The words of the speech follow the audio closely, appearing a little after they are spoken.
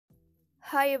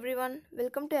Hi everyone,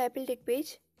 welcome to Apple Tech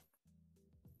Page.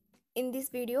 In this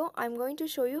video, I'm going to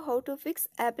show you how to fix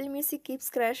Apple Music keeps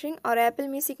crashing or Apple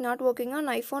Music not working on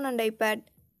iPhone and iPad.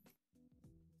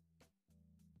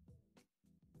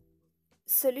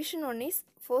 Solution 1 is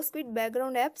force quit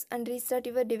background apps and restart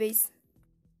your device.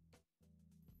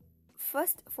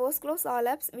 First, force close all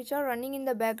apps which are running in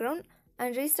the background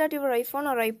and restart your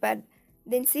iPhone or iPad.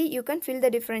 Then see you can feel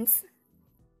the difference.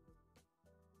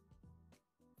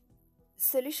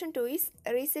 Solution 2 is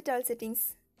reset all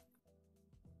settings.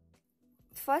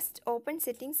 First, open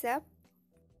Settings app.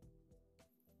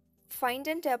 Find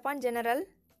and tap on General.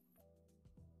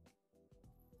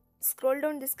 Scroll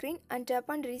down the screen and tap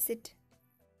on Reset.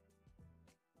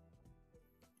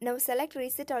 Now select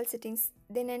Reset All Settings.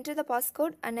 Then enter the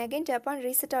passcode and again tap on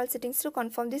Reset All Settings to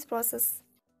confirm this process.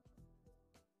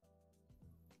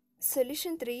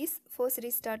 Solution 3 is force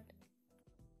restart.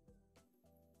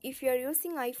 If you are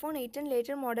using iPhone 8 and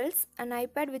later models and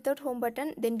iPad without home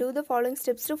button, then do the following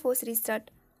steps to force restart.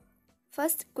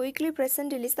 First, quickly press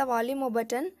and release the volume up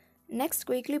button. Next,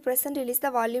 quickly press and release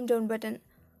the volume down button.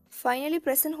 Finally,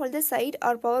 press and hold the side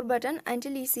or power button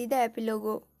until you see the Apple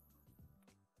logo.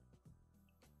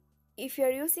 If you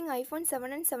are using iPhone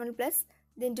 7 and 7 Plus,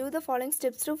 then do the following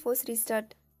steps to force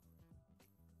restart.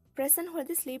 Press and hold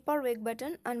the sleep or wake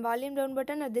button and volume down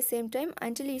button at the same time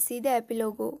until you see the Apple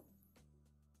logo.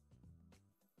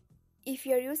 If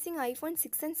you are using iPhone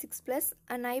 6 and 6 Plus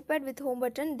and iPad with home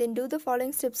button, then do the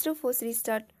following steps to force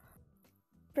restart.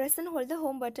 Press and hold the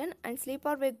home button and sleep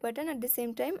or wake button at the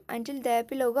same time until the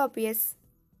Apple logo appears.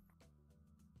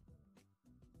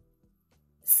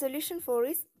 Solution 4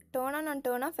 is turn on and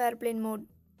turn off airplane mode.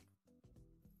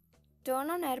 Turn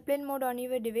on airplane mode on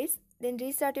your device, then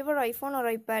restart your iPhone or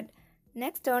iPad.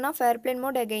 Next, turn off airplane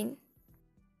mode again.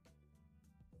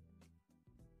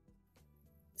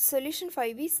 Solution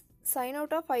 5 is sign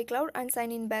out of iCloud and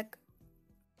sign in back.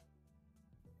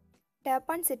 Tap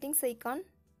on Settings icon.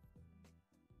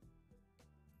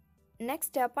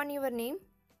 Next, tap on your name.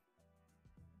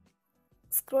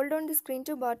 Scroll down the screen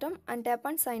to bottom and tap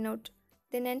on Sign Out.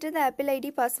 Then enter the Apple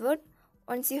ID password.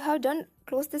 Once you have done,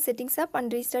 close the settings app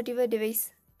and restart your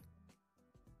device.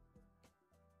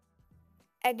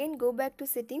 Again, go back to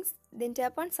Settings. Then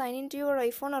tap on Sign into your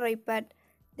iPhone or iPad.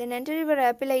 Then enter your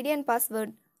Apple ID and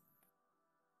password.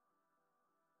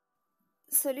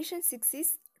 Solution 6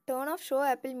 is turn off Show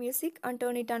Apple Music and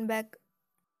turn it on back.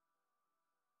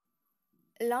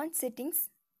 Launch Settings.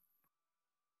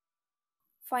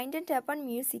 Find and tap on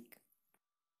Music.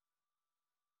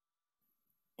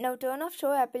 Now turn off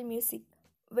Show Apple Music.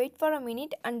 Wait for a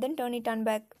minute and then turn it on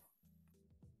back.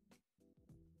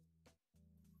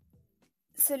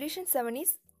 Solution 7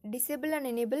 is disable and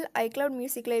enable iCloud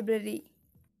Music Library.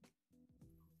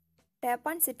 Tap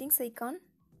on Settings icon.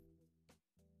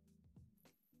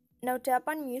 Now tap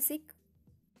on Music.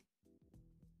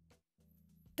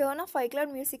 Turn off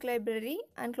iCloud Music Library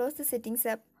and close the Settings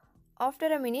app. After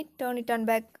a minute, turn it on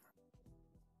back.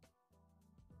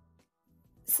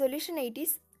 Solution 8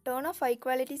 is turn off high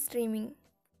quality streaming.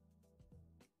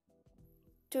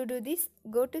 To do this,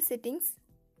 go to Settings.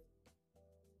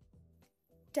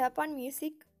 Tap on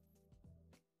Music.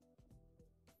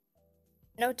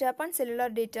 Now tap on Cellular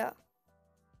Data.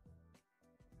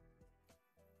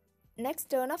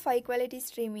 Next, turn off high quality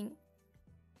streaming.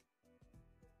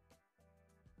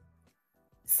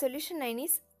 Solution 9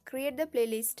 is create the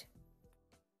playlist.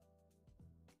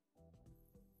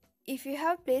 If you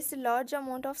have placed a large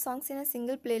amount of songs in a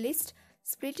single playlist,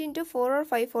 split into 4 or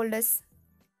 5 folders.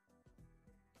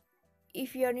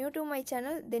 If you are new to my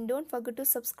channel, then don't forget to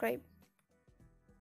subscribe.